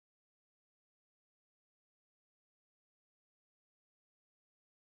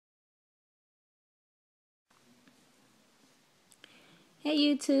Hey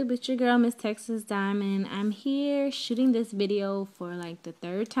YouTube, it's your girl Miss Texas Diamond. I'm here shooting this video for like the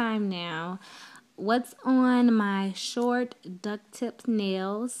third time now. What's on my short duck tip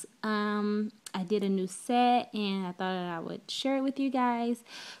nails? I did a new set and I thought that I would share it with you guys.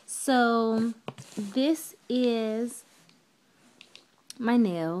 So this is my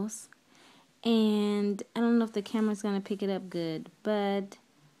nails, and I don't know if the camera's gonna pick it up good, but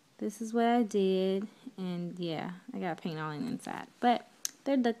this is what I did, and yeah, I got paint all on the inside, but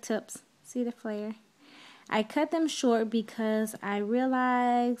they're duck tips. See the flare? I cut them short because I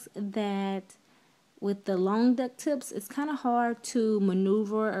realized that with the long duck tips, it's kind of hard to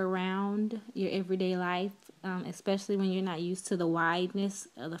maneuver around your everyday life, especially when you're not used to the wideness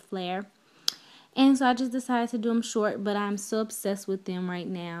of the flare. And so I just decided to do them short, but I'm so obsessed with them right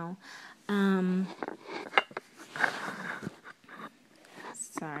now.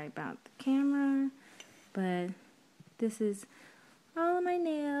 Sorry about the camera, but this is all of my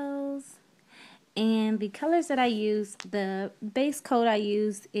nails. And the colors that I used, the base coat I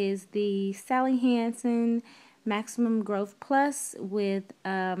used is the Sally Hansen Maximum Growth Plus with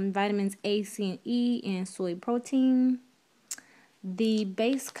vitamins A, C, and E and soy protein. The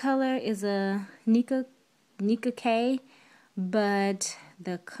base color is a Nika K, but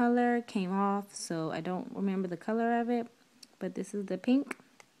the color came off, so I don't remember the color of it. But this is the pink.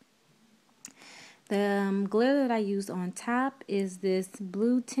 The glitter that I used on top is this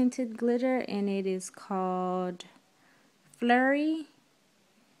blue tinted glitter, and it is called Flurry,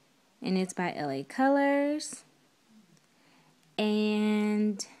 and it's by LA Colors.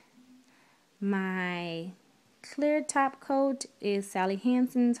 And my clear top coat is Sally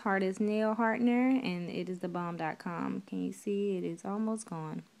Hansen's Hardest Nail Hardener, and it is thebomb.com. Can you see? It is almost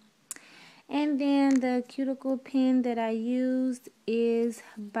gone. And then the cuticle pen that I used is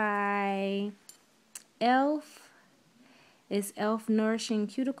by e.l.f. It's e.l.f. Nourishing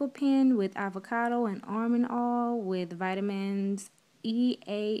Cuticle Pen with avocado and almond oil with vitamins E,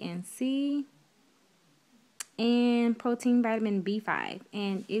 A, and C, and protein vitamin B5,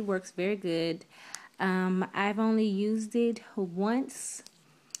 and it works very good. I've only used it once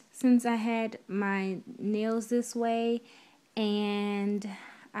since I had my nails this way, and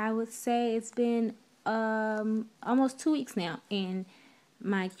I would say it's been almost 2 weeks now, and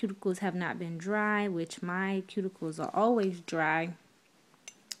my cuticles have not been dry, which my cuticles are always dry.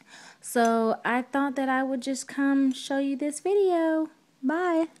 So I thought that I would just come show you this video.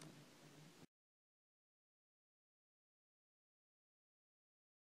 Bye.